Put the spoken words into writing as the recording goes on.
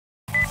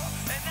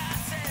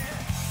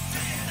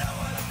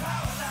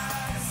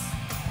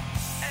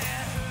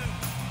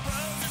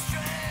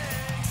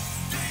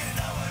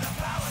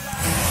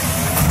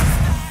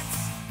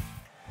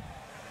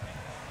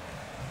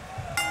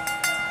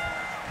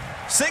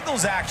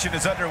Singles action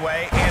is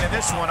underway, and in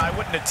this one, I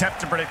wouldn't attempt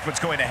to predict what's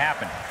going to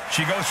happen.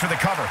 She goes for the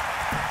cover.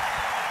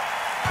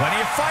 Plenty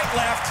of fight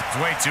left. It's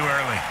way too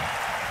early.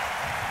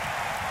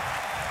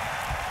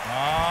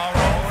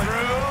 Roll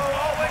through.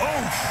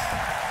 Oof.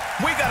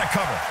 We got a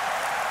cover.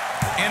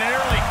 And an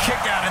early kick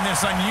out in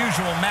this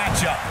unusual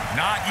matchup.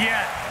 Not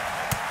yet.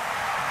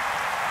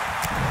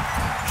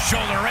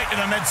 Shoulder right to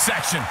the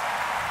midsection.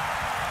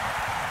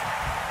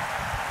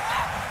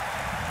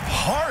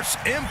 Harsh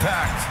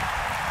impact.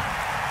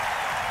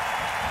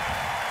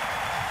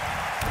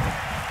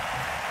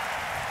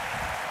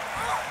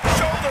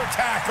 Shoulder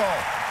tackle.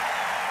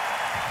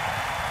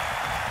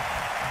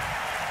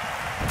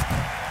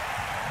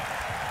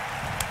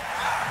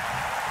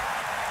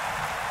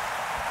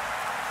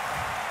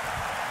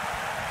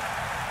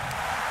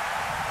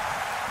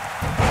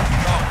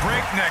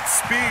 Breakneck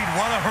speed,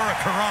 one of her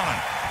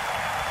Hurricane.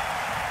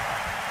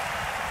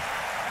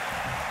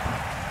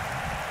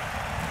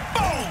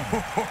 Boom!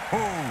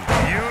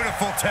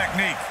 Beautiful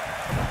technique.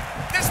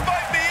 This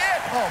might be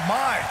it. Oh,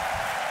 my.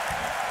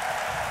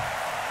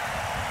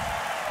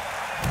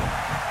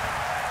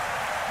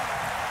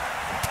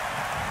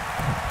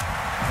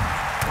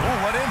 Oh,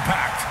 what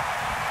impact.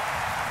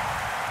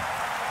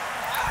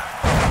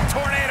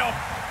 Tornado.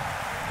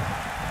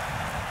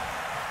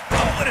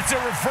 Oh, and it's a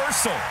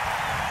reversal.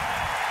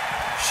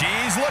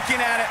 She's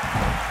looking at it.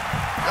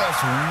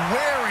 Just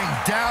wearing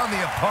down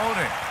the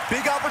opponent.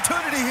 Big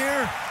opportunity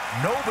here.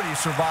 Nobody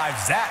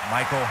survives that,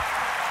 Michael.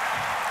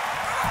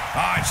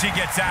 Oh, and she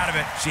gets out of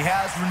it. She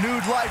has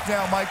renewed life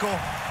now, Michael.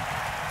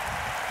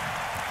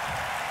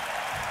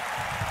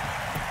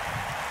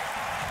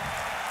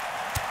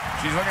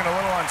 She's looking a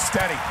little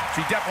unsteady.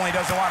 She definitely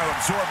doesn't want to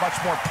absorb much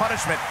more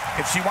punishment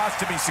if she wants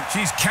to be...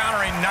 She's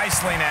countering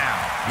nicely now.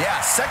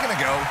 Yeah, a second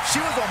ago, she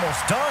was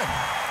almost done.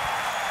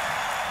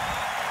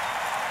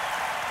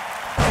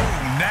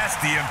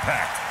 Nasty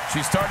impact.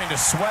 She's starting to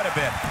sweat a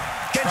bit.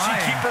 Can she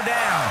Trying. keep her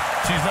down?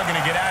 She's looking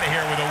to get out of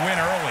here with a win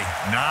early.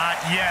 Not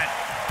yet.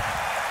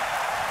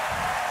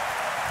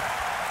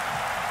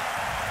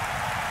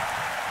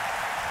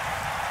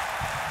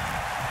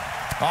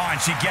 Oh,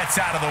 and she gets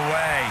out of the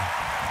way.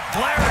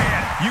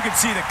 Lariat. You can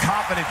see the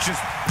confidence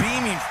just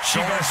beaming. She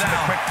goes for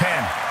the quick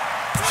pin.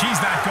 She's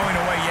not going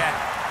away yet.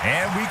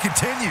 And we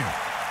continue.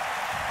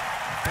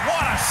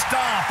 What a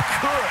stomp.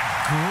 Good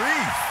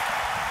grief.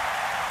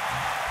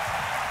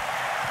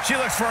 She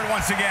looks for it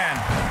once again.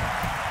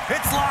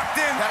 It's locked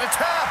in. Got a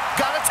tap.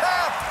 Got a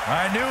tap.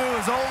 I knew it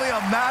was only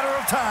a matter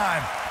of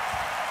time.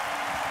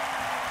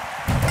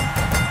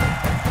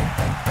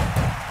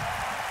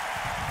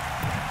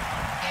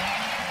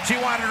 She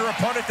wanted her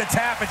opponent to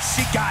tap, and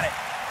she got it.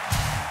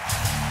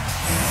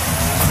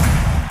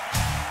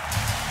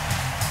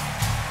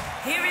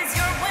 Here is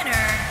your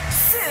winner,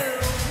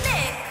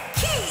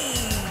 Tsumiki.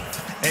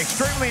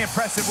 Extremely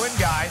impressive win,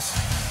 guys.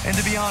 And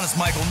to be honest,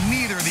 Michael,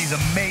 neither of these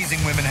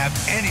amazing women have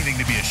anything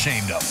to be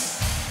ashamed of.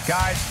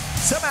 Guys,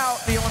 somehow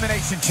the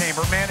Elimination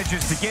Chamber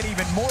manages to get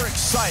even more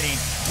exciting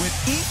with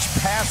each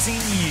passing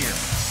year.